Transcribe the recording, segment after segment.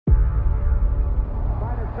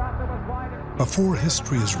Before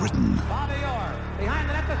history is written,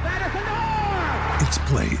 it's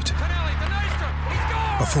played.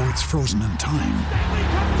 Before it's frozen in time,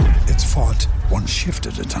 it's fought one shift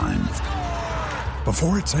at a time.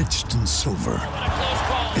 Before it's etched in silver,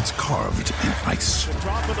 it's carved in ice.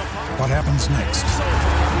 What happens next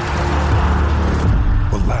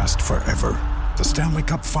will last forever. The Stanley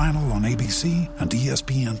Cup Final on ABC and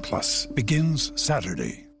ESPN Plus begins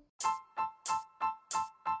Saturday.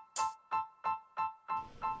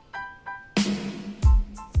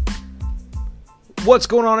 What's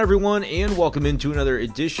going on, everyone, and welcome into another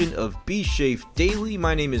edition of Be Shafe Daily.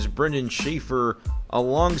 My name is Brendan Schaefer,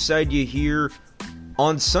 alongside you here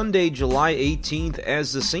on Sunday, July 18th,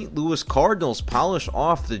 as the St. Louis Cardinals polish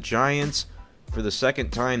off the Giants for the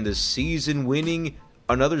second time this season, winning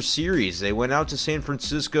another series. They went out to San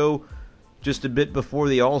Francisco just a bit before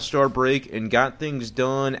the All-Star break and got things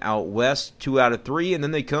done out west, 2 out of 3, and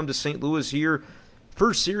then they come to St. Louis here,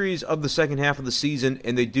 first series of the second half of the season,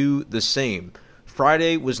 and they do the same.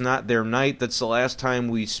 Friday was not their night. That's the last time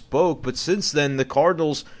we spoke. But since then, the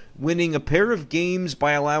Cardinals winning a pair of games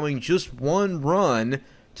by allowing just one run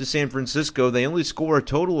to San Francisco. They only score a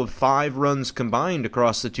total of 5 runs combined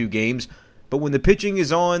across the 2 games. But when the pitching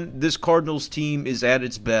is on, this Cardinals team is at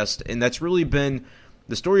its best. And that's really been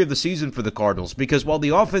the story of the season for the Cardinals. Because while the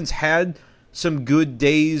offense had some good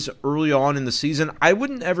days early on in the season, I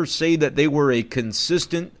wouldn't ever say that they were a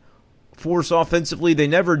consistent force offensively. They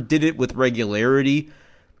never did it with regularity.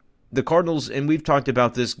 The Cardinals, and we've talked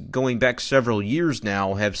about this going back several years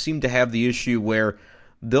now, have seemed to have the issue where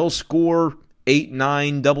they'll score 8,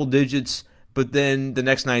 9 double digits, but then the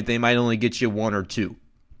next night they might only get you 1 or 2.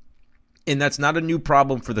 And that's not a new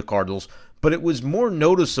problem for the Cardinals, but it was more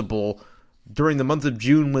noticeable during the month of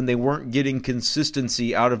June when they weren't getting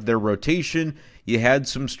consistency out of their rotation. You had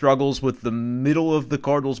some struggles with the middle of the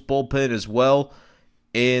Cardinals bullpen as well.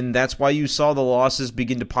 And that's why you saw the losses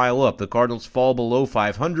begin to pile up. The Cardinals fall below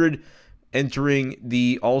 500, entering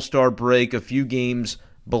the All-Star break a few games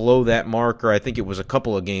below that mark, or I think it was a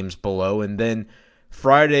couple of games below. And then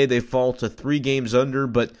Friday they fall to 3 games under,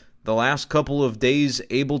 but the last couple of days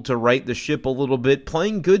able to right the ship a little bit,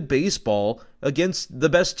 playing good baseball against the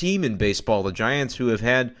best team in baseball, the Giants, who have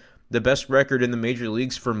had the best record in the major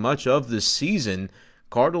leagues for much of this season.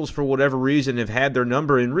 Cardinals, for whatever reason, have had their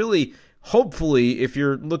number, and really, hopefully, if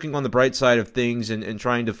you're looking on the bright side of things and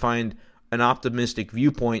trying to find an optimistic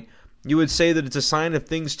viewpoint, you would say that it's a sign of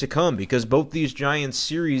things to come, because both these Giants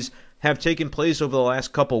series have taken place over the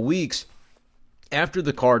last couple weeks after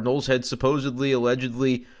the Cardinals had supposedly,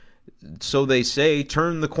 allegedly, so they say,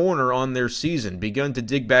 turned the corner on their season, begun to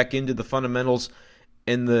dig back into the fundamentals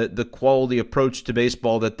and the quality approach to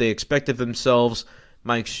baseball that they expect of themselves.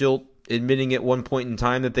 Mike Shildt admitting at one point in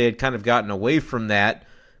time that they had kind of gotten away from that.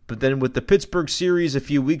 But then with the Pittsburgh series a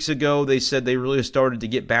few weeks ago, they said they really started to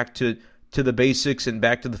get back to the basics and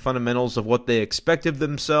back to the fundamentals of what they expect of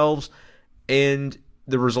themselves, and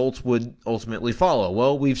the results would ultimately follow.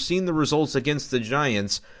 Well, we've seen the results against the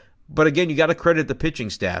Giants, but again, you got to credit the pitching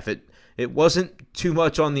staff. It wasn't too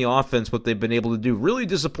much on the offense what they've been able to do. Really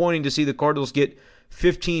disappointing to see the Cardinals get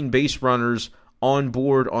 15 base runners on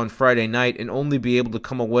board on Friday night and only be able to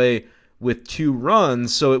come away with 2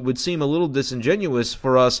 runs, so it would seem a little disingenuous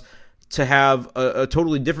for us to have a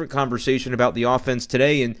totally different conversation about the offense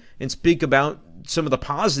today and speak about some of the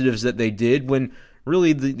positives that they did when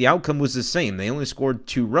really the outcome was the same. They only scored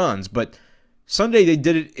 2 runs, but Sunday they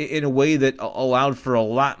did it in a way that allowed for a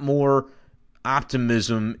lot more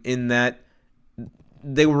optimism in that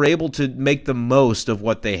they were able to make the most of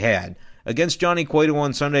what they had. Against Johnny Cueto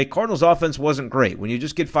on Sunday, Cardinals offense wasn't great. When you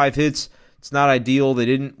just get 5 hits, it's not ideal. They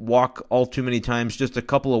didn't walk all too many times, just a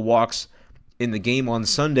couple of walks in the game on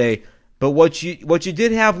Sunday. But what you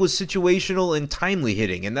did have was situational and timely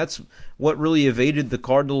hitting, and that's what really evaded the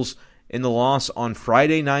Cardinals in the loss on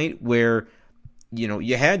Friday night, where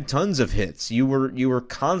you had tons of hits. You were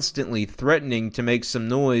constantly threatening to make some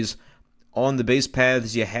noise on the base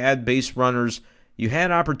paths. You had base runners. You had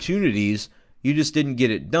opportunities. You just didn't get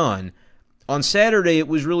it done. On Saturday, it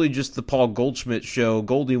was really just the Paul Goldschmidt show.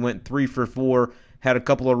 Goldie went 3 for 4, had a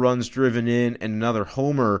couple of runs driven in, and another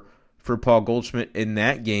homer for Paul Goldschmidt in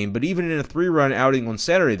that game. But even in a 3-run outing on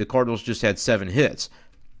Saturday, the Cardinals just had 7 hits.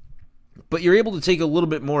 But you're able to take a little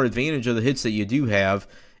bit more advantage of the hits that you do have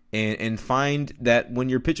and find that when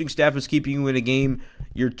your pitching staff is keeping you in a game,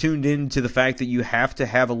 you're tuned in to the fact that you have to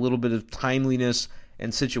have a little bit of timeliness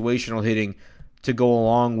and situational hitting to go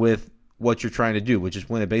along with what you're trying to do, which is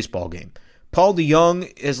win a baseball game. Paul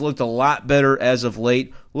DeJong has looked a lot better as of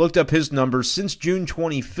late. Looked up his numbers since June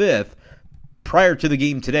 25th. prior to the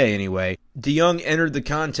game today anyway. DeYoung entered the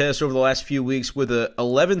contest over the last few weeks with a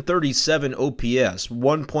 1137 OPS,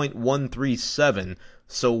 1.137,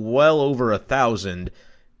 so well over 1,000.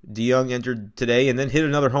 DeYoung entered today and then hit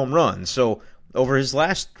another home run. So over his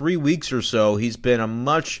last 3 weeks or so, he's been a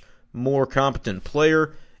much more competent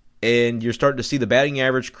player, and you're starting to see the batting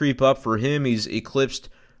average creep up for him. He's eclipsed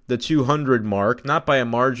the 200 mark, not by a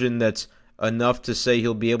margin that's enough to say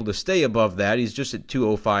he'll be able to stay above that. He's just at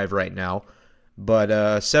 205 right now.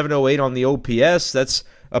 But 708 on the OPS, that's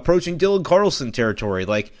approaching Dylan Carlson territory.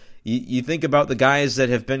 Like, you think about the guys that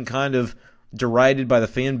have been kind of derided by the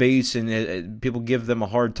fan base and people give them a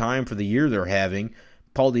hard time for the year they're having.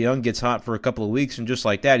 Paul DeYoung gets hot for a couple of weeks, and just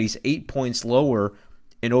like that, he's 8 points lower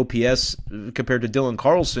in OPS compared to Dylan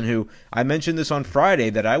Carlson, who I mentioned this on Friday,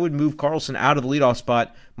 that I would move Carlson out of the leadoff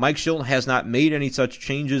spot. Mike Shildt has not made any such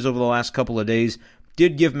changes over the last couple of days.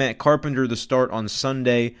 Did give Matt Carpenter the start on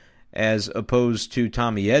Sunday as opposed to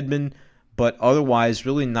Tommy Edman, but otherwise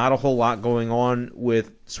really not a whole lot going on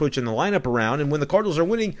with switching the lineup around. And when the Cardinals are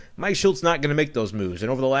winning, Mike Shildt's not going to make those moves. And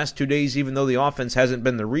over the last 2 days, even though the offense hasn't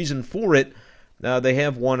been the reason for it, they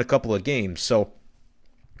have won a couple of games. So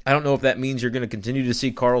I don't know if that means you're going to continue to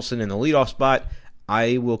see Carlson in the leadoff spot.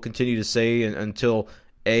 I will continue to say until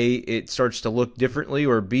A, it starts to look differently,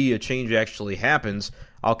 or B, a change actually happens.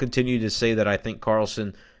 I'll continue to say that I think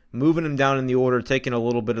Carlson, moving him down in the order, taking a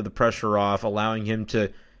little bit of the pressure off, allowing him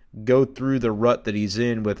to go through the rut that he's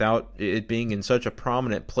in without it being in such a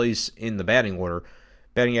prominent place in the batting order.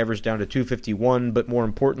 Batting average down to 251, but more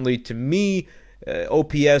importantly to me,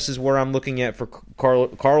 OPS is where I'm looking at for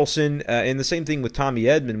Carlson, and the same thing with Tommy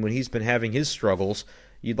Edman when he's been having his struggles.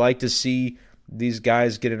 You'd like to see these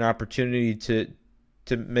guys get an opportunity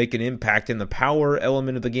to make an impact in the power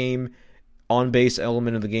element of the game, on-base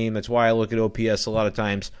element of the game. That's why I look at OPS a lot of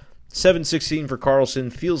times. 716 for Carlson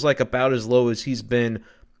feels like about as low as he's been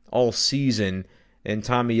all season, and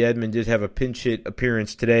Tommy Edman did have a pinch hit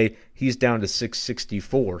appearance today. He's down to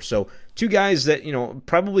 664. So two guys that,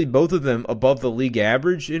 probably both of them above the league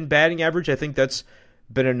average in batting average. I think that's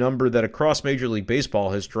been a number that across Major League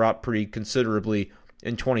Baseball has dropped pretty considerably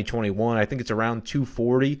in 2021. I think it's around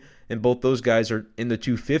 240, and both those guys are in the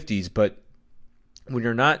 250s. But when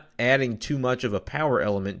you're not adding too much of a power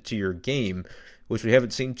element to your game, which we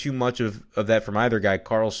haven't seen too much of that from either guy,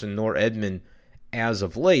 Carlson nor Edman, as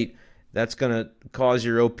of late, that's going to cause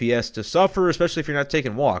your OPS to suffer, especially if you're not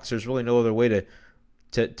taking walks. There's really no other way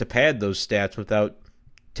to pad those stats without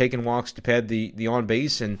taking walks to pad the on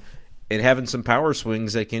base and having some power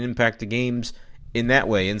swings that can impact the games in that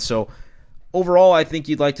way. And so overall, I think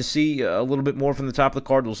you'd like to see a little bit more from the top of the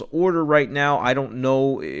Cardinals order right now. I don't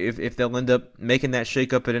know if they'll end up making that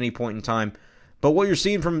shakeup at any point in time. But what you're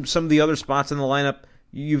seeing from some of the other spots in the lineup,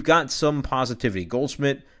 you've got some positivity.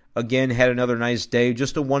 Goldschmidt, again, had another nice day,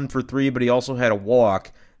 just a 1 for 3, but he also had a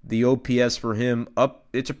walk. The OPS for him up,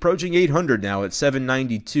 it's approaching 800 now at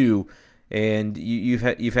 792, and you've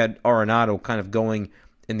had Arenado kind of going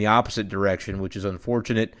in the opposite direction, which is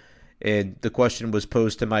unfortunate. And the question was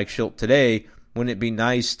posed to Mike Shildt today, wouldn't it be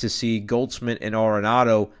nice to see Goldschmidt and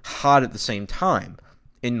Arenado hot at the same time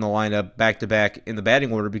in the lineup back-to-back in the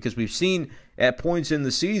batting order? Because we've seen at points in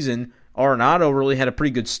the season, Arenado really had a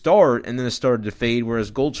pretty good start, and then it started to fade,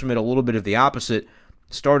 whereas Goldschmidt, a little bit of the opposite,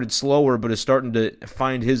 started slower, but is starting to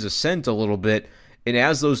find his ascent a little bit. And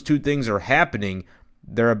as those two things are happening,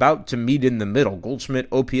 they're about to meet in the middle.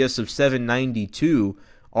 Goldschmidt, OPS of 792,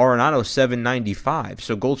 Arenado 795.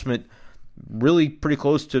 So Goldschmidt really pretty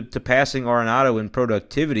close to passing Arenado in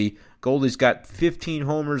productivity. Goldie's got 15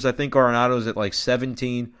 homers. I think Arenado's at like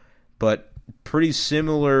 17, but pretty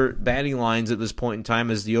similar batting lines at this point in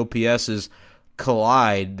time as the OPSs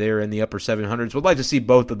collide there in the upper 700s. Would like to see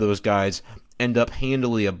both of those guys end up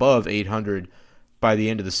handily above 800 by the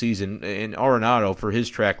end of the season. And Arenado for his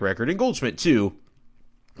track record, and Goldschmidt too,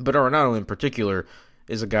 but Arenado in particular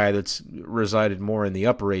is a guy that's resided more in the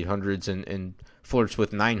upper 800s and flirts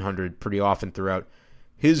with 900 pretty often throughout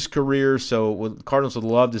his career. So Cardinals would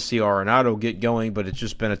love to see Arenado get going, but it's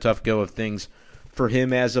just been a tough go of things for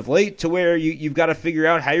him as of late, to where you've got to figure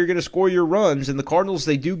out how you're going to score your runs. And the Cardinals,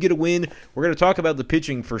 they do get a win. We're going to talk about the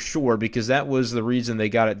pitching for sure, because that was the reason they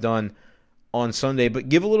got it done on Sunday. But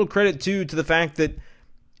give a little credit, too, to the fact that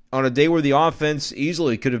on a day where the offense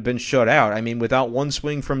easily could have been shut out, I mean, without one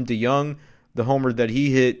swing from DeYoung, the homer that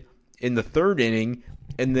he hit in the third inning,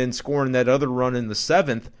 and then scoring that other run in the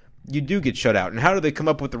seventh, you do get shut out. And how do they come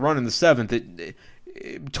up with the run in the seventh? It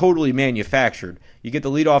totally manufactured. You get the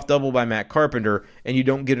leadoff double by Matt Carpenter, and you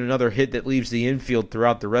don't get another hit that leaves the infield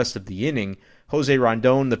throughout the rest of the inning. Jose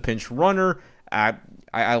Rondon, the pinch runner,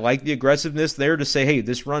 I like the aggressiveness there to say, hey,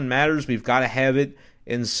 this run matters. We've got to have it.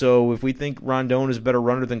 And so if we think Rondon is a better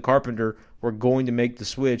runner than Carpenter, we're going to make the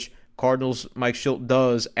switch. Cardinals, Mike Shildt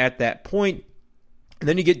does at that point. And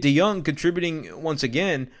then you get DeYoung contributing once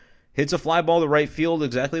again, hits a fly ball to right field,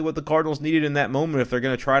 exactly what the Cardinals needed in that moment if they're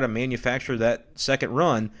going to try to manufacture that second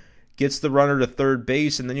run. Gets the runner to third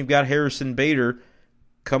base, and then you've got Harrison Bader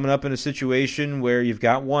coming up in a situation where you've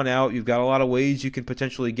got one out, you've got a lot of ways you can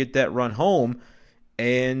potentially get that run home,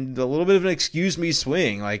 and a little bit of an excuse me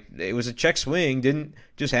swing. Like, it was a check swing, didn't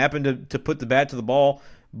just happen to put the bat to the ball,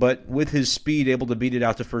 but with his speed, able to beat it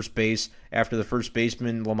out to first base after the first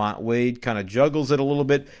baseman, Lamont Wade, kind of juggles it a little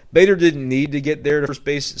bit. Bader didn't need to get there to first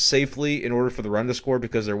base safely in order for the run to score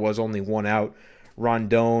because there was only one out.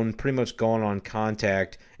 Rondon pretty much gone on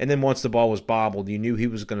contact, and then once the ball was bobbled, you knew he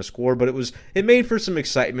was going to score, but it made for some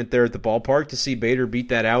excitement there at the ballpark to see Bader beat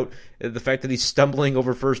that out. The fact that he's stumbling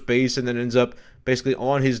over first base and then ends up basically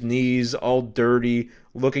on his knees, all dirty,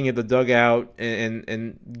 looking at the dugout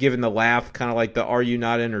and giving the laugh, kind of like the "Are you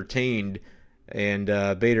not entertained?" And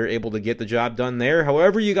Bader able to get the job done there.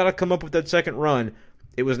 However, you got to come up with that second run.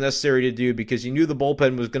 It was necessary to do because you knew the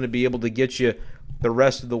bullpen was going to be able to get you the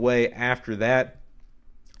rest of the way after that.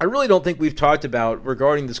 I really don't think we've talked about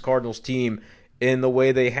regarding this Cardinals team in the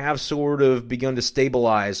way they have sort of begun to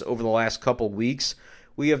stabilize over the last couple weeks.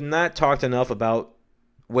 We have not talked enough about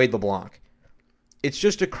Wade LeBlanc. It's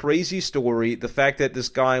just a crazy story. The fact that this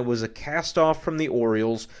guy was a cast-off from the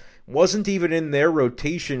Orioles, wasn't even in their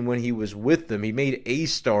rotation when he was with them. He made a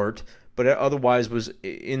start, but otherwise was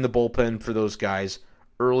in the bullpen for those guys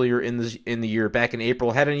earlier in the year, back in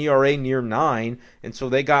April, had an ERA near 9, and so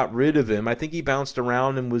they got rid of him. I think he bounced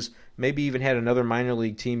around and was maybe even had another minor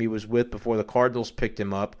league team he was with before the Cardinals picked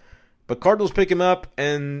him up. But Cardinals pick him up,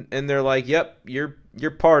 and they're like, yep,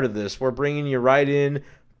 you're part of this. We're bringing you right in,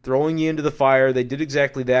 throwing you into the fire. They did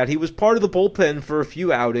exactly that. He was part of the bullpen for a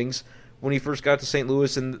few outings when he first got to St.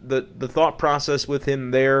 Louis, and the thought process with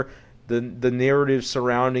him there, the narrative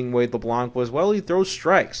surrounding Wade LeBlanc was, well, he throws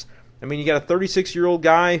strikes. I mean, you got a 36-year-old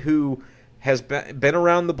guy who has been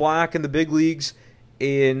around the block in the big leagues,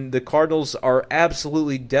 and the Cardinals are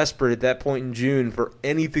absolutely desperate at that point in June for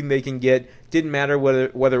anything they can get. Didn't matter whether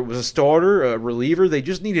it was a starter, a reliever, they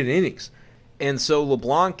just needed innings. And so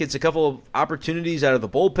LeBlanc gets a couple of opportunities out of the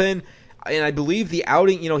bullpen, and I believe the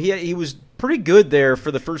outing, he was pretty good there for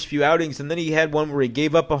the first few outings, and then he had one where he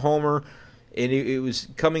gave up a homer, and it was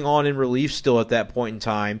coming on in relief still at that point in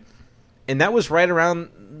time. And that was right around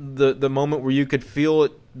the moment where you could feel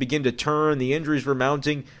it begin to turn. The injuries were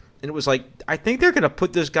mounting. And it was like, I think they're going to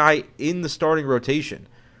put this guy in the starting rotation.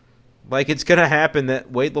 Like, it's going to happen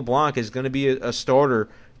that Wade LeBlanc is going to be a starter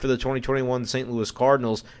for the 2021 St. Louis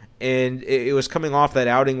Cardinals. And it was coming off that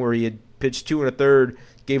outing where he had pitched 2 1/3,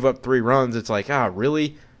 gave up 3 runs. It's like,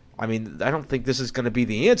 really? I mean, I don't think this is going to be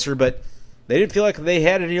the answer, but they didn't feel like they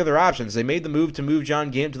had any other options. They made the move to move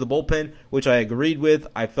John Gant to the bullpen, which I agreed with.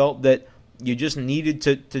 I felt that you just needed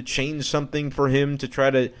to change something for him to try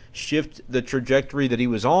to shift the trajectory that he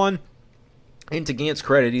was on. And to Gant's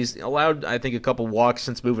credit, he's allowed, I think, a couple walks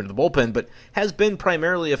since moving to the bullpen, but has been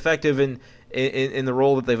primarily effective in the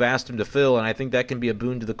role that they've asked him to fill, and I think that can be a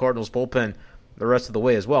boon to the Cardinals bullpen the rest of the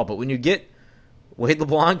way as well. But when you get Wade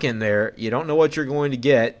LeBlanc in there, you don't know what you're going to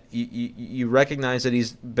get. You recognize that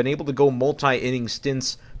he's been able to go multi-inning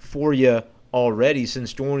stints for you already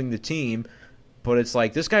since joining the team. But it's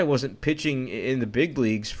like, this guy wasn't pitching in the big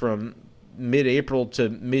leagues from mid-April to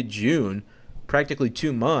mid-June, practically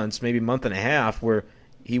 2 months, maybe a month and a half, where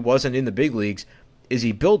he wasn't in the big leagues. Is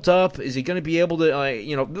he built up? Is he going to be able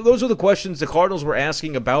to, those are the questions the Cardinals were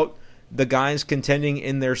asking about the guys contending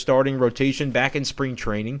in their starting rotation back in spring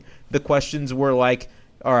training. The questions were like,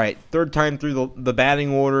 all right, third time through the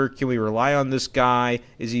batting order, can we rely on this guy?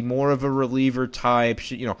 Is he more of a reliever type?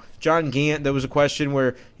 John Gant, there was a question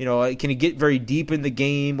where, can he get very deep in the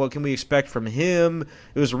game? What can we expect from him?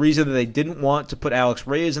 It was a reason that they didn't want to put Alex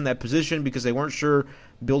Reyes in that position because they weren't sure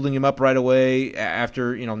building him up right away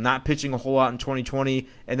after, not pitching a whole lot in 2020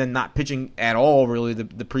 and then not pitching at all really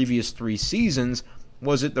the previous 3 seasons.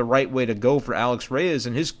 Was it the right way to go for Alex Reyes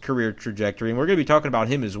and his career trajectory? And we're going to be talking about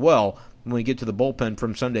him as well when we get to the bullpen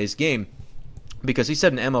from Sunday's game, because he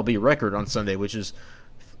set an MLB record on Sunday, which is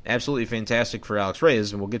absolutely fantastic for Alex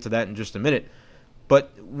Reyes, and we'll get to that in just a minute.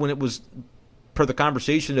 But when it was per the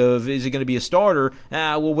conversation of, is he going to be a starter?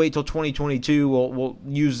 We'll wait till 2022. We'll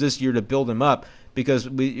use this year to build him up, because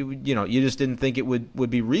you just didn't think it would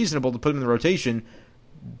be reasonable to put him in the rotation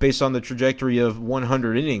based on the trajectory of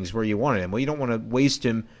 100 innings where you wanted him. Well, you don't want to waste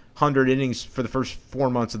him 100 innings for the first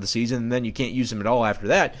 4 months of the season, and then you can't use him at all after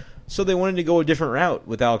that. So they wanted to go a different route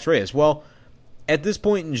with Alex Reyes. Well, at this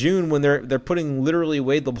point in June, when they're putting literally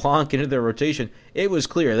Wade LeBlanc into their rotation, it was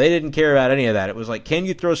clear they didn't care about any of that. It was like, can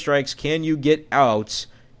you throw strikes? Can you get outs?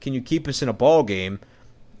 Can you keep us in a ball game?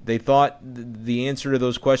 They thought the answer to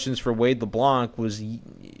those questions for Wade LeBlanc was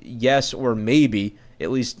yes or maybe, at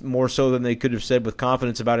least more so than they could have said with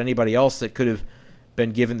confidence about anybody else that could have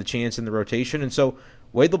been given the chance in the rotation. And so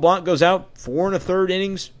Wade LeBlanc goes out 4 1/3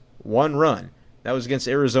 innings, 1 run. That was against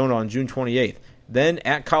Arizona on June 28th. Then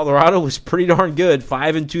at Colorado was pretty darn good,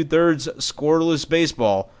 5 2/3 scoreless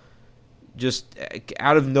baseball. Just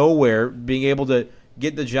out of nowhere, being able to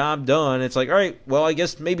get the job done. It's like, all right, well, I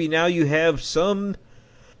guess maybe now you have some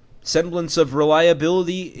semblance of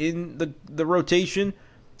reliability in the rotation.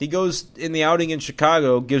 He goes in the outing in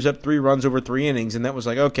Chicago, gives up 3 runs over 3 innings, and that was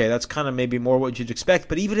like, okay, that's kind of maybe more what you'd expect.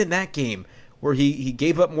 But even in that game, where he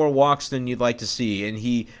gave up more walks than you'd like to see, and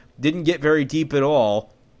he didn't get very deep at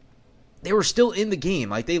all, they were still in the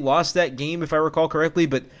game. Like, they lost that game, if I recall correctly,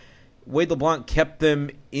 but Wade LeBlanc kept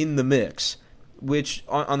them in the mix, which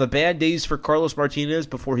on the bad days for Carlos Martinez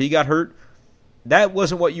before he got hurt, that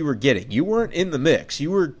wasn't what you were getting. You weren't in the mix. You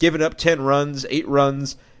were giving up 10 runs, 8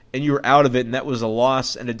 runs, and you were out of it, and that was a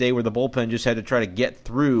loss and a day where the bullpen just had to try to get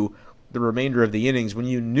through the remainder of the innings when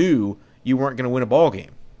you knew you weren't going to win a ball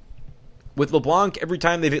game. With LeBlanc, every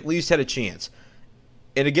time they've at least had a chance.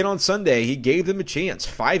 And again on Sunday, he gave them a chance.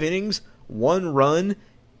 5 innings, 1 run,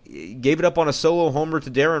 gave it up on a solo homer to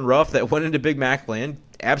Darren Ruff that went into Big Mac land.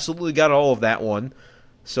 Absolutely got all of that one.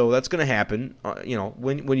 So that's going to happen.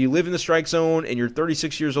 When you live in the strike zone and you're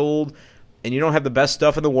 36 years old and you don't have the best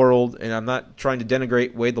stuff in the world, and I'm not trying to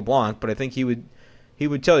denigrate Wade LeBlanc, but I think he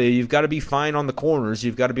would tell you've got to be fine on the corners.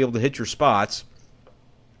 You've got to be able to hit your spots.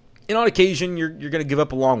 And on occasion, you're going to give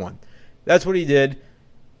up a long one. That's what he did.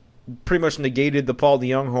 Pretty much negated the Paul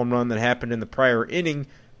DeJong home run that happened in the prior inning.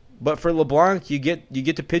 But for LeBlanc, you get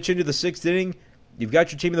to pitch into the 6th inning. You've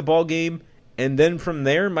got your team in the ball game. And then from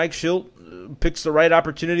there, Mike Shildt picks the right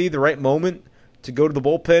opportunity, the right moment to go to the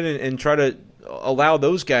bullpen and try to allow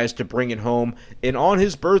those guys to bring it home. And on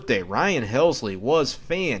his birthday, Ryan Helsley was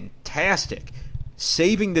fantastic,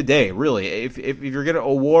 saving the day, really. If you're going to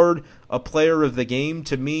award a player of the game,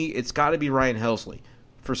 to me, it's got to be Ryan Helsley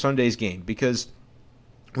for Sunday's game. Because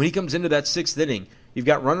when he comes into that 6th inning, you've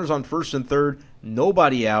got runners on 1st and 3rd,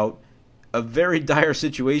 nobody out. A very dire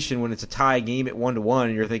situation when it's a tie game at 1-1,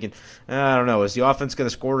 and you're thinking, I don't know, is the offense going to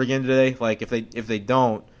score again today? Like, if they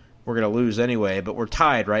don't, we're going to lose anyway. But we're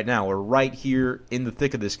tied right now. We're right here in the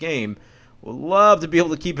thick of this game. We'd love to be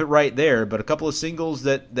able to keep it right there, but a couple of singles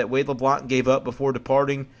that Wade LeBlanc gave up before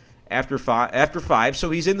departing after five.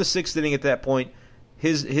 So he's in the 6th inning at that point.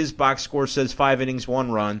 His box score says 5 innings,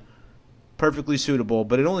 1 run. Perfectly suitable,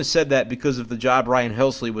 but it only said that because of the job Ryan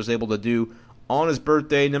Helsley was able to do on his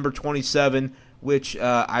birthday, number 27, which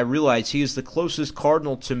I realize he is the closest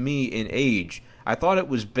Cardinal to me in age. I thought it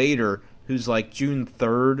was Bader, who's like June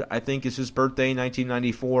 3rd, I think is his birthday,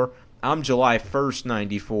 1994. I'm July 1st,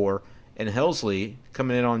 94, and Helsley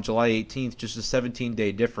coming in on July 18th, just a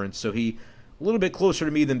 17-day difference, so he a little bit closer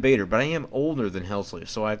to me than Bader, but I am older than Helsley,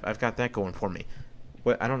 so I've got that going for me.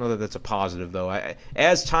 I don't know that that's a positive, though.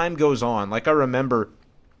 As time goes on, like I remember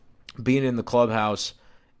being in the clubhouse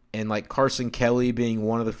and like Carson Kelly being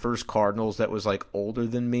one of the first Cardinals that was like older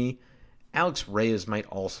than me. Alex Reyes might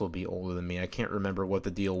also be older than me. I can't remember what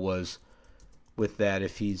the deal was with that,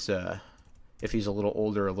 if he's a little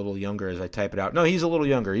older or a little younger as I type it out. No, he's a little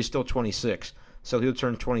younger. He's still 26, so he'll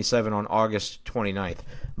turn 27 on August 29th.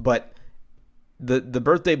 But the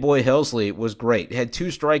birthday boy Helsley was great. He had 2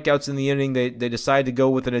 strikeouts in the inning. They decided to go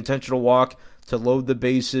with an intentional walk to load the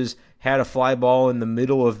bases. Had a fly ball in the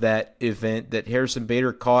middle of that event that Harrison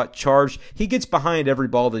Bader caught, charged. He gets behind every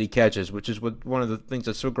ball that he catches, which is one of the things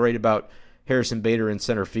that's so great about Harrison Bader in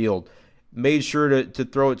center field. Made sure to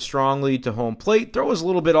throw it strongly to home plate. Throw was a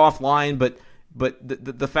little bit offline, but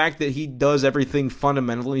the fact that he does everything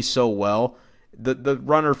fundamentally so well, the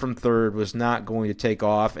runner from third was not going to take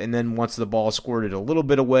off. And then once the ball squirted a little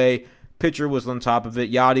bit away, pitcher was on top of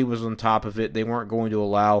it. Yadi was on top of it. They weren't going to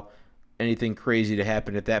allow anything crazy to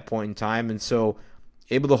happen at that point in time. And so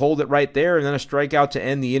able to hold it right there and then a strikeout to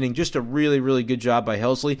end the inning. Just a really, really good job by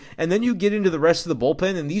Helsley. And then you get into the rest of the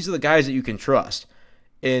bullpen, and these are the guys that you can trust.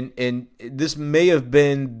 And this may have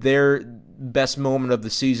been their best moment of the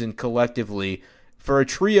season collectively for a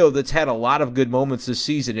trio that's had a lot of good moments this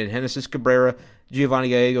season in Genesis Cabrera, Giovanni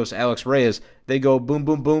Gallegos, Alex Reyes. They go boom,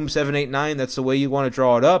 boom, boom, 7, 8, 9. That's the way you want to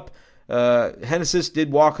draw it up. Genesis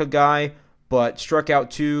did walk a guy, but struck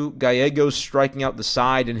out 2. Gallegos striking out the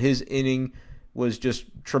side, and his inning was just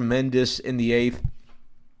tremendous in the 8th.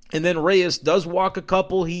 And then Reyes does walk a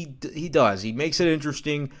couple. He does. He makes it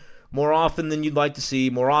interesting more often than you'd like to see,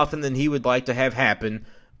 more often than he would like to have happen,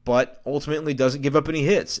 but ultimately doesn't give up any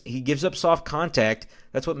hits. He gives up soft contact.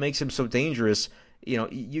 That's what makes him so dangerous.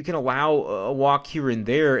 You can allow a walk here and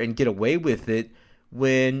there and get away with it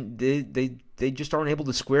when they just aren't able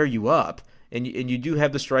to square you up. And you do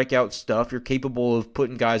have the strikeout stuff. You're capable of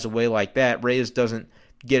putting guys away like that. Reyes doesn't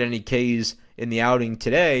get any Ks in the outing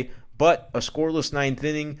today, but a scoreless ninth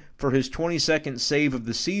inning for his 22nd save of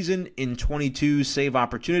the season in 22 save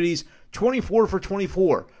opportunities, 24 for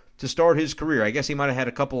 24 to start his career. I guess he might have had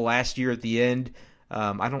a couple last year at the end.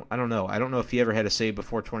 I don't know. I don't know if he ever had a save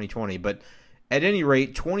before 2020, but at any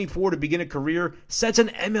rate, 24 to begin a career sets an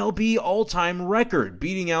MLB all-time record,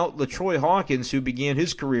 beating out LaTroy Hawkins, who began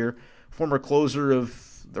his career, former closer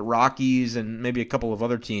of the Rockies and maybe a couple of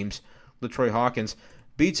other teams. LaTroy Hawkins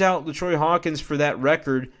beats out LaTroy Hawkins for that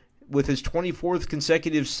record with his 24th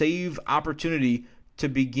consecutive save opportunity to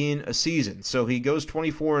begin a season. So he goes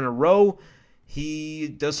 24 in a row. He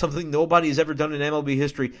does something nobody's ever done in MLB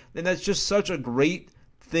history, and that's just such a great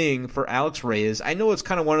thing for Alex Reyes. I know it's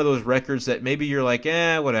kind of one of those records that maybe you're like,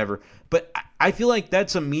 whatever. But I feel like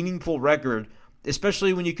that's a meaningful record,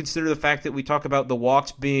 especially when you consider the fact that we talk about the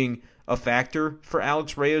walks being a factor for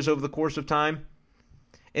Alex Reyes over the course of time.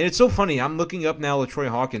 And it's so funny. I'm looking up now LaTroy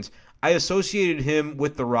Hawkins. I associated him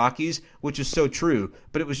with the Rockies, which is so true,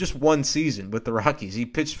 but it was just one season with the Rockies. He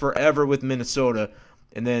pitched forever with Minnesota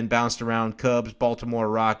and then bounced around Cubs, Baltimore,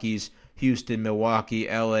 Rockies, Houston, Milwaukee,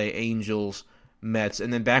 LA, Angels, Mets,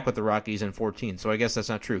 and then back with the Rockies in 14. So I guess that's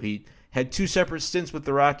not true. He had two separate stints with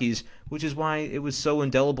the Rockies, which is why it was so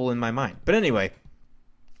indelible in my mind. But anyway,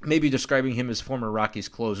 maybe describing him as former Rockies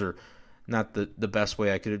closer, not the best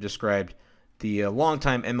way I could have described the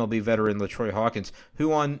longtime MLB veteran LaTroy Hawkins,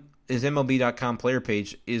 who on his MLB.com player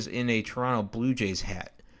page is in a Toronto Blue Jays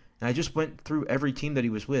hat. And I just went through every team that he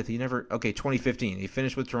was with. 2015. He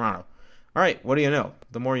finished with Toronto. All right, what do you know?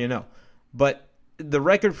 The more you know. But the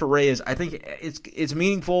record for Reyes, I think it's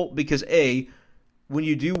meaningful because, A, when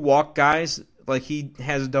you do walk guys like he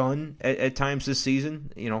has done at times this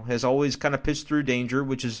season, has always kind of pitched through danger,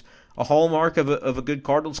 which is a hallmark of a good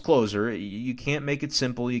Cardinals closer. You can't make it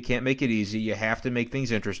simple. You can't make it easy. You have to make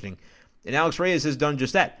things interesting. And Alex Reyes has done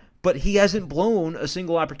just that. But he hasn't blown a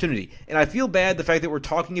single opportunity. And I feel bad the fact that we're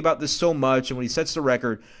talking about this so much, and when he sets the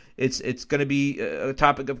record, it's going to be a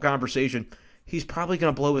topic of conversation. He's probably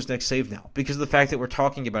going to blow his next save now because of the fact that we're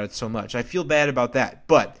talking about it so much. I feel bad about that.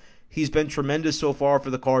 But he's been tremendous so far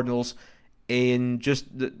for the Cardinals and just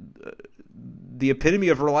the epitome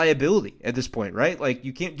of reliability at this point, right? Like,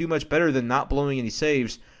 you can't do much better than not blowing any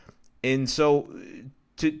saves. And so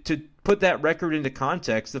to put that record into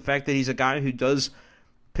context, the fact that he's a guy who does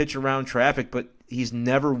pitch around traffic, but he's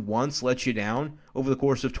never once let you down over the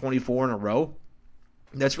course of 24 in a row,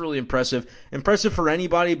 that's really impressive. Impressive for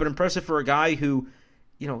anybody, but impressive for a guy who,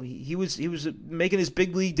 he was making his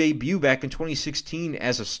big league debut back in 2016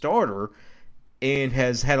 as a starter and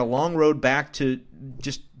has had a long road back to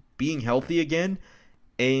just being healthy again.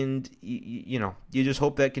 And, you just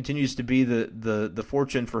hope that continues to be the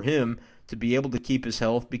fortune for him to be able to keep his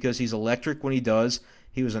health because he's electric when he does.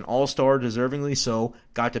 He was an all-star, deservingly so,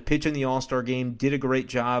 got to pitch in the all-star game, did a great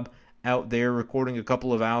job out there recording a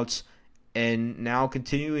couple of outs, and now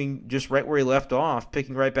continuing just right where he left off,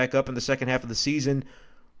 picking right back up in the second half of the season,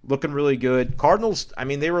 looking really good. Cardinals,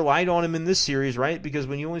 they relied on him in this series, right? Because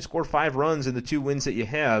when you only score 5 runs in the 2 wins that you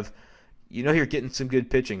have, you're getting some good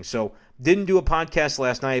pitching. So didn't do a podcast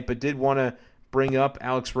last night, but did want to bring up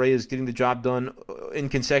Alex Reyes getting the job done in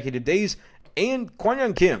consecutive days. And Kwang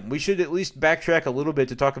Hyun Kim, we should at least backtrack a little bit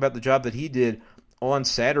to talk about the job that he did on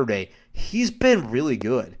Saturday. He's been really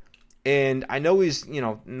good. And I know he's,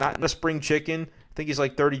 not a spring chicken. I think he's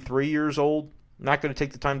like 33 years old. Not going to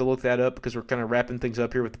take the time to look that up because we're kind of wrapping things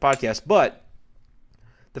up here with the podcast. But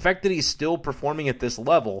the fact that he's still performing at this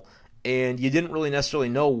level, and you didn't really necessarily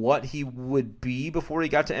know what he would be before he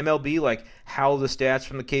got to MLB, like how the stats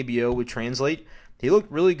from the KBO would translate. He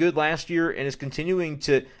looked really good last year and is continuing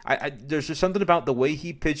to there's just something about the way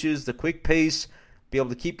he pitches, the quick pace, be able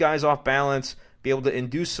to keep guys off balance, be able to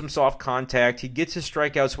induce some soft contact. He gets his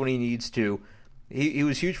strikeouts when he needs to. He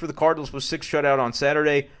was huge for the Cardinals with 6 shutout on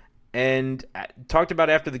Saturday. And talked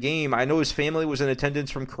about after the game, I know his family was in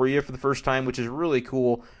attendance from Korea for the first time, which is really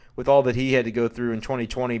cool with all that he had to go through in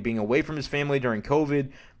 2020, being away from his family during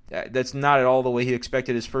COVID. That's not at all the way he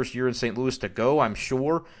expected his first year in St. Louis to go, I'm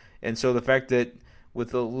sure. And so the fact that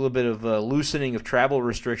with a little bit of loosening of travel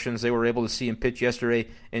restrictions, they were able to see him pitch yesterday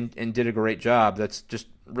and did a great job. That's just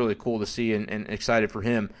really cool to see and excited for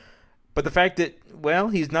him. But the fact that, well,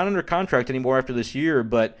 he's not under contract anymore after this year,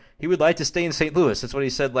 but he would like to stay in St. Louis. That's what he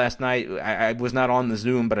said last night. I was not on the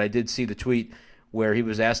Zoom, but I did see the tweet where he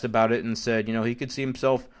was asked about it and said, he could see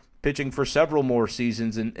himself pitching for several more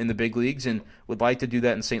seasons in the big leagues and would like to do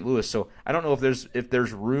that in St. Louis. So I don't know if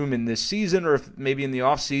there's room in this season or if maybe in the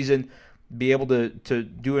offseason be able to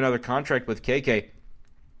do another contract with KK.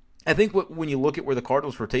 I think when you look at where the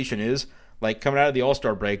Cardinals' rotation is, like coming out of the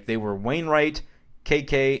All-Star break, they were Wainwright,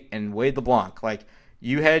 KK, and Wade LeBlanc. Like,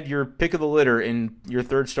 you had your pick of the litter, and your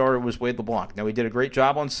third starter was Wade LeBlanc. Now, he did a great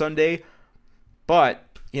job on Sunday, but,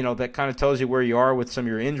 that kind of tells you where you are with some of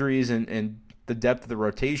your injuries and the depth of the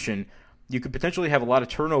rotation. You could potentially have a lot of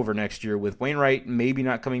turnover next year with Wainwright maybe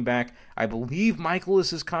not coming back. I believe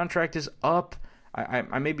Michaelis' contract is up.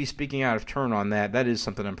 I may be speaking out of turn on that. That is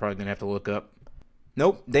something I'm probably going to have to look up.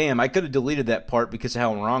 Nope, damn, I could have deleted that part because of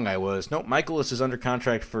how wrong I was. Nope, Michaelis is under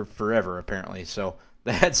contract for forever, apparently. So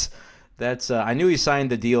that's I knew he signed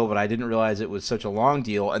the deal, but I didn't realize it was such a long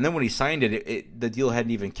deal. And then when he signed it, the deal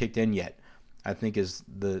hadn't even kicked in yet, I think is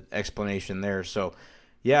the explanation there. So,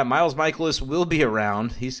 yeah, Miles Michaelis will be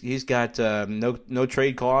around. He's got no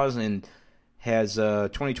trade clause and has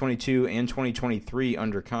 2022 and 2023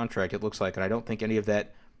 under contract, it looks like. And I don't think any of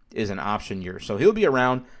that is an option year. So he'll be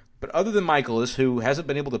around. But other than Michaelis, who hasn't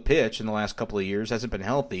been able to pitch in the last couple of years, hasn't been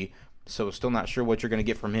healthy, so still not sure what you're going to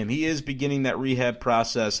get from him. He is beginning that rehab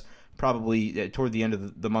process probably toward the end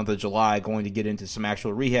of the month of July, going to get into some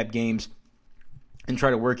actual rehab games and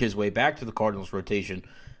try to work his way back to the Cardinals rotation.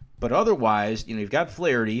 But otherwise, you've got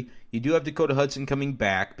Flaherty. You do have Dakota Hudson coming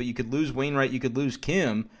back, but you could lose Wainwright. You could lose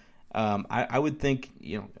Kim. I would think,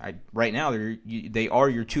 right now they are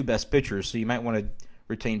your two best pitchers, so you might want to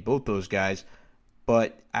retain both those guys.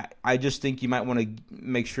 But I just think you might want to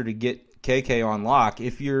make sure to get KK on lock.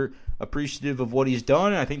 If you're appreciative of what he's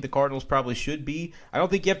done, I think the Cardinals probably should be. I don't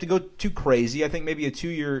think you have to go too crazy. I think maybe a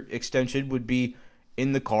 2-year extension would be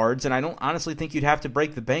in the cards, and I don't honestly think you'd have to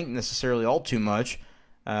break the bank necessarily all too much.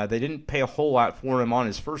 They didn't pay a whole lot for him on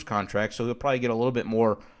his first contract, so he'll probably get a little bit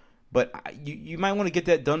more. But you might want to get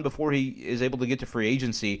that done before he is able to get to free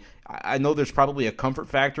agency. I know there's probably a comfort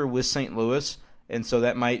factor with St. Louis, and so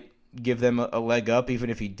that might give them a leg up, even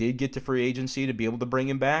if he did get to free agency, to be able to bring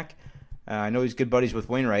him back. I know he's good buddies with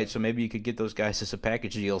Wainwright, so maybe you could get those guys as a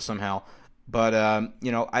package deal somehow. But,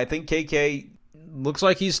 I think KK looks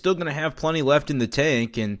like he's still going to have plenty left in the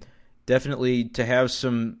tank, and definitely to have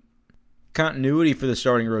some continuity for the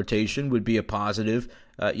starting rotation would be a positive.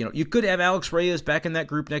 You could have Alex Reyes back in that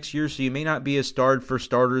group next year, so you may not be as starred for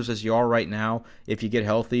starters as you are right now if you get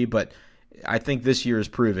healthy, but I think this year is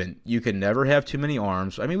proven you can never have too many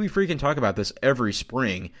arms. I mean, we freaking talk about this every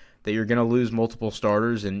spring, that you're going to lose multiple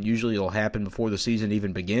starters, and usually it'll happen before the season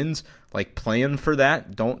even begins. Like, plan for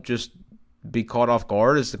that. Don't just be caught off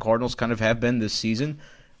guard, as the Cardinals kind of have been this season,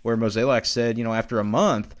 where Mozeliak said, after a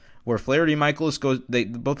month, where Flaherty and Michaelis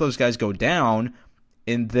both those guys go down,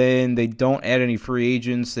 and then they don't add any free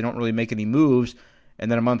agents, they don't really make any moves, and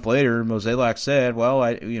then a month later, Mozeliak said, well,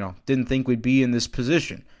 I didn't think we'd be in this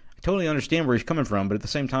position. Totally understand where he's coming from, but at the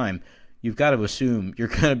same time, you've got to assume you're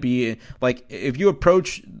going to be, like, if you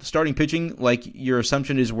approach starting pitching like your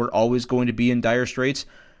assumption is we're always going to be in dire straits,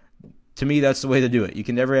 to me, that's the way to do it. You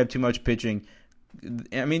can never have too much pitching.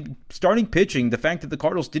 I mean, starting pitching, the fact that the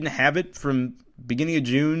Cardinals didn't have it from beginning of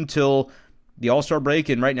June till the All-Star break,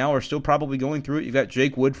 and right now are still probably going through it. You've got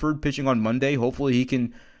Jake Woodford pitching on Monday. Hopefully he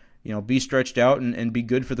can be stretched out and be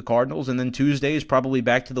good for the Cardinals. And then Tuesday is probably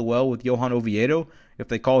back to the well with Johan Oviedo if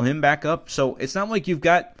they call him back up. So it's not like you've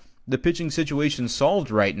got the pitching situation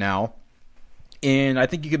solved right now. And I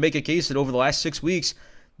think you can make a case that over the last 6 weeks,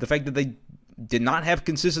 the fact that they did not have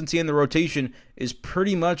consistency in the rotation is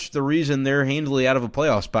pretty much the reason they're handily out of a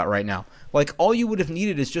playoff spot right now. Like, all you would have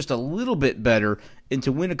needed is just a little bit better and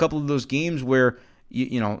to win a couple of those games where,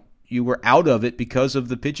 you were out of it because of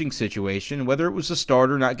the pitching situation, whether it was the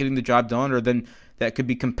starter not getting the job done, or then that could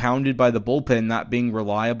be compounded by the bullpen not being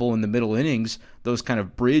reliable in the middle innings, those kind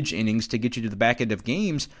of bridge innings to get you to the back end of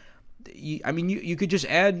games. You could just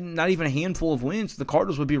add not even a handful of wins. The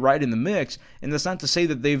Cardinals would be right in the mix, and that's not to say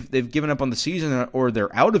that they've given up on the season or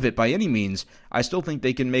they're out of it by any means. I still think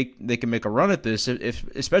they can make a run at this,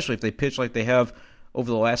 especially if they pitch like they have over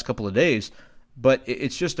the last couple of days. But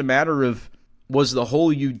it's just a matter of, was the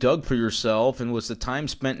hole you dug for yourself and was the time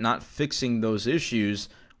spent not fixing those issues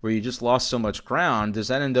where you just lost so much ground, does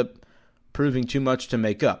that end up proving too much to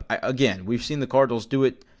make up? Again, we've seen the Cardinals do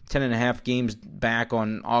it 10.5 games back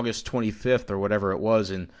on August 25th or whatever it was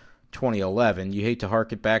in 2011. You hate to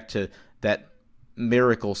hark it back to that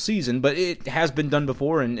miracle season, but it has been done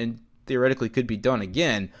before and theoretically could be done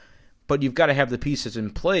again. but you've got to have the pieces in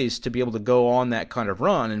place to be able to go on that kind of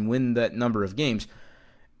run and win that number of games.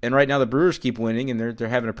 And right now the Brewers keep winning, and they're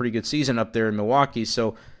having a pretty good season up there in Milwaukee,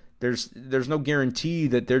 so there's no guarantee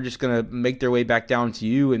that they're just going to make their way back down to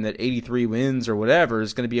you and that 83 wins or whatever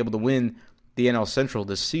is going to be able to win the NL Central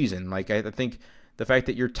this season. Like, I think the fact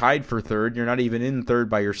that you're tied for third, you're not even in third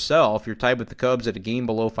by yourself, you're tied with the Cubs at a game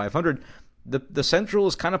below 500, the Central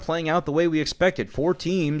is kind of playing out the way we expected. 4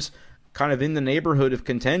 teams kind of in the neighborhood of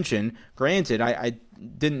contention. Granted, I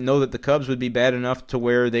didn't know that the Cubs would be bad enough to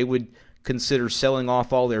where they would consider selling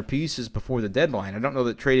off all their pieces before the deadline. I don't know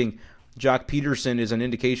that trading Jock Peterson is an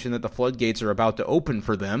indication that the floodgates are about to open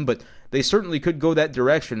for them, but they certainly could go that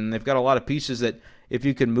direction, and they've got a lot of pieces that if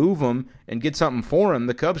you can move them and get something for them,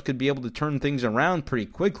 the Cubs could be able to turn things around pretty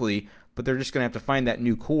quickly, but they're just going to have to find that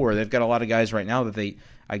new core. They've got a lot of guys right now that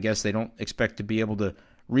I guess they don't expect to be able to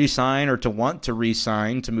re-sign or to want to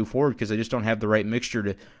re-sign to move forward because they just don't have the right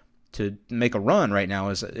mixture to make a run right now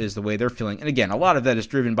is the way they're feeling. And again, a lot of that is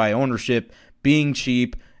driven by ownership, being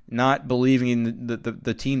cheap, not believing in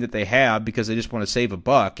the team that they have because they just want to save a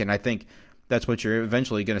buck. And I think that's what you're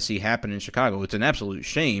eventually going to see happen in Chicago. It's an absolute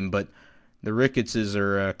shame, but the Ricketts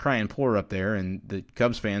are crying poor up there, and the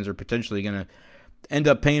Cubs fans are potentially going to end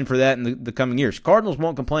up paying for that in the coming years. Cardinals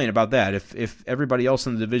won't complain about that. If everybody else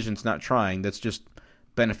in the division's not trying, that's just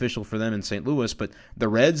beneficial for them in St. Louis. But the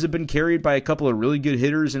Reds have been carried by a couple of really good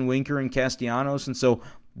hitters in Winker and Castellanos, and so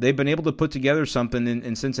they've been able to put together something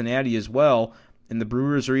in Cincinnati as well, and the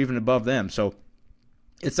Brewers are even above them. So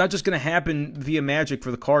it's not just going to happen via magic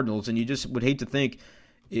for the Cardinals, and you just would hate to think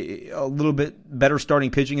a little bit better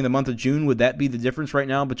starting pitching in the month of June. Would that be the difference right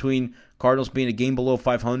now between Cardinals being a game below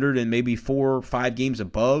 500 and maybe 4 or 5 games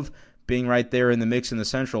above being right there in the mix in the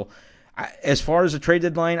Central? As far as a trade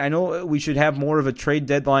deadline, I know we should have more of a trade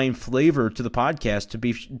deadline flavor to the podcast to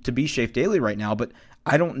be Shafe Daily right now, but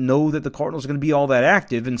I don't know that the Cardinals are going to be all that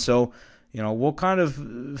active, and so we'll kind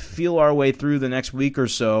of feel our way through the next week or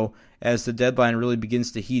so as the deadline really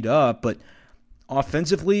begins to heat up. But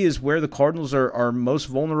offensively is where the Cardinals are most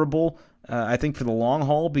vulnerable, I think, for the long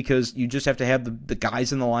haul, because you just have to have the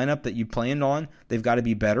guys in the lineup that you planned on. They've got to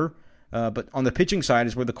be better. But on the pitching side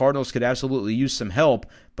is where the Cardinals could absolutely use some help.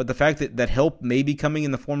 But the fact that help may be coming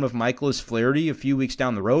in the form of Michaelis Flaherty a few weeks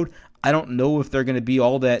down the road, I don't know if they're going to be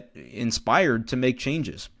all that inspired to make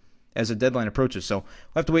changes as the deadline approaches. So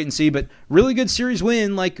we'll have to wait and see. But really good series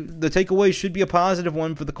win. Like, the takeaway should be a positive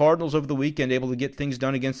one for the Cardinals over the weekend, able to get things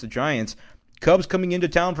done against the Giants. Cubs coming into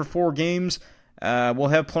town for 4 games. We'll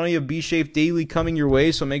have plenty of B-Shafe Daily coming your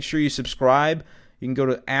way, so make sure you subscribe. You can go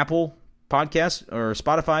to Apple Podcasts or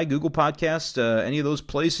Spotify, Google Podcasts, any of those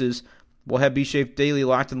places. We'll have B-Shafe Daily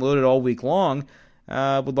locked and loaded all week long.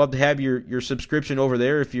 Would love to have your subscription over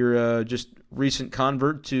there if you're just recent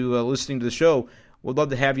convert to listening to the show. Would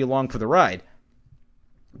love to have you along for the ride.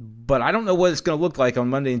 But I don't know what it's going to look like on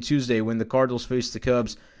Monday and Tuesday when the Cardinals face the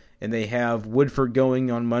Cubs and they have Woodford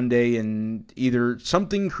going on Monday and either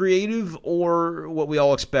something creative or what we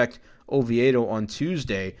all expect, Oviedo on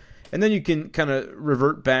Tuesday. And then you can kind of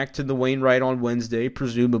revert back to the Wainwright on Wednesday,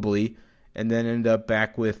 presumably, and then end up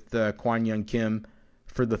back with Kwon Young Kim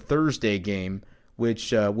for the Thursday game,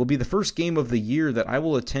 which will be the first game of the year that I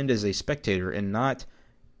will attend as a spectator and not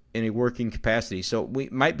in a working capacity. So we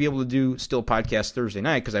might be able to do still podcast Thursday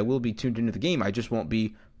night because I will be tuned into the game. I just won't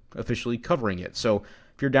be officially covering it. So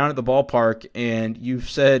if you're down at the ballpark and you've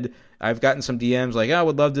said, I've gotten some DMs like, I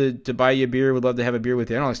would love to buy you a beer, would love to have a beer with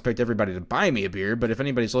you. I don't expect everybody to buy me a beer, but if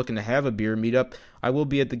anybody's looking to have a beer, meet up, I will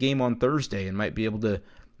be at the game on Thursday and might be able to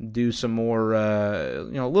do some more, a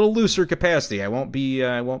little looser capacity. I won't be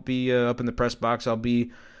up in the press box. I'll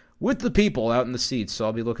be with the people out in the seats, so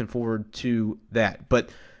I'll be looking forward to that. But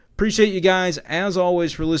appreciate you guys, as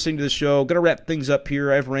always, for listening to the show. Going to wrap things up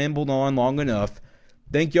here. I've rambled on long enough.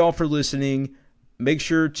 Thank you all for listening. Make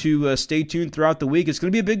sure to stay tuned throughout the week. It's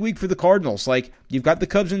going to be a big week for the Cardinals. Like, you've got the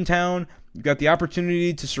Cubs in town. You've got the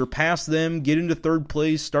opportunity to surpass them, get into third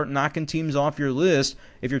place, start knocking teams off your list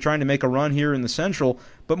if you're trying to make a run here in the Central.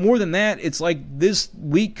 But more than that, it's like this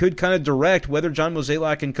week could kind of direct whether John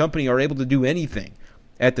Mozeliak and company are able to do anything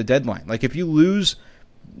at the deadline. Like, if you lose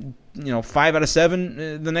 5 out of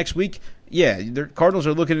 7 the next week, the Cardinals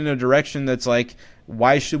are looking in a direction that's like,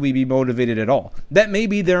 why should we be motivated at all? That may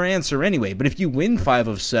be their answer anyway, but if you win 5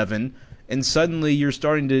 of 7 and suddenly you're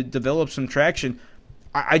starting to develop some traction,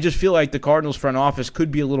 I just feel like the Cardinals front office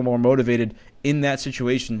could be a little more motivated in that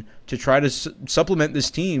situation to try to supplement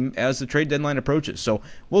this team as the trade deadline approaches. So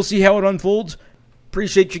we'll see how it unfolds.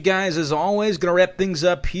 Appreciate you guys as always. Going to wrap things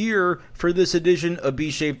up here for this edition of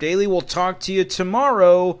B-Shafe Daily. We'll talk to you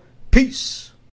tomorrow. Peace.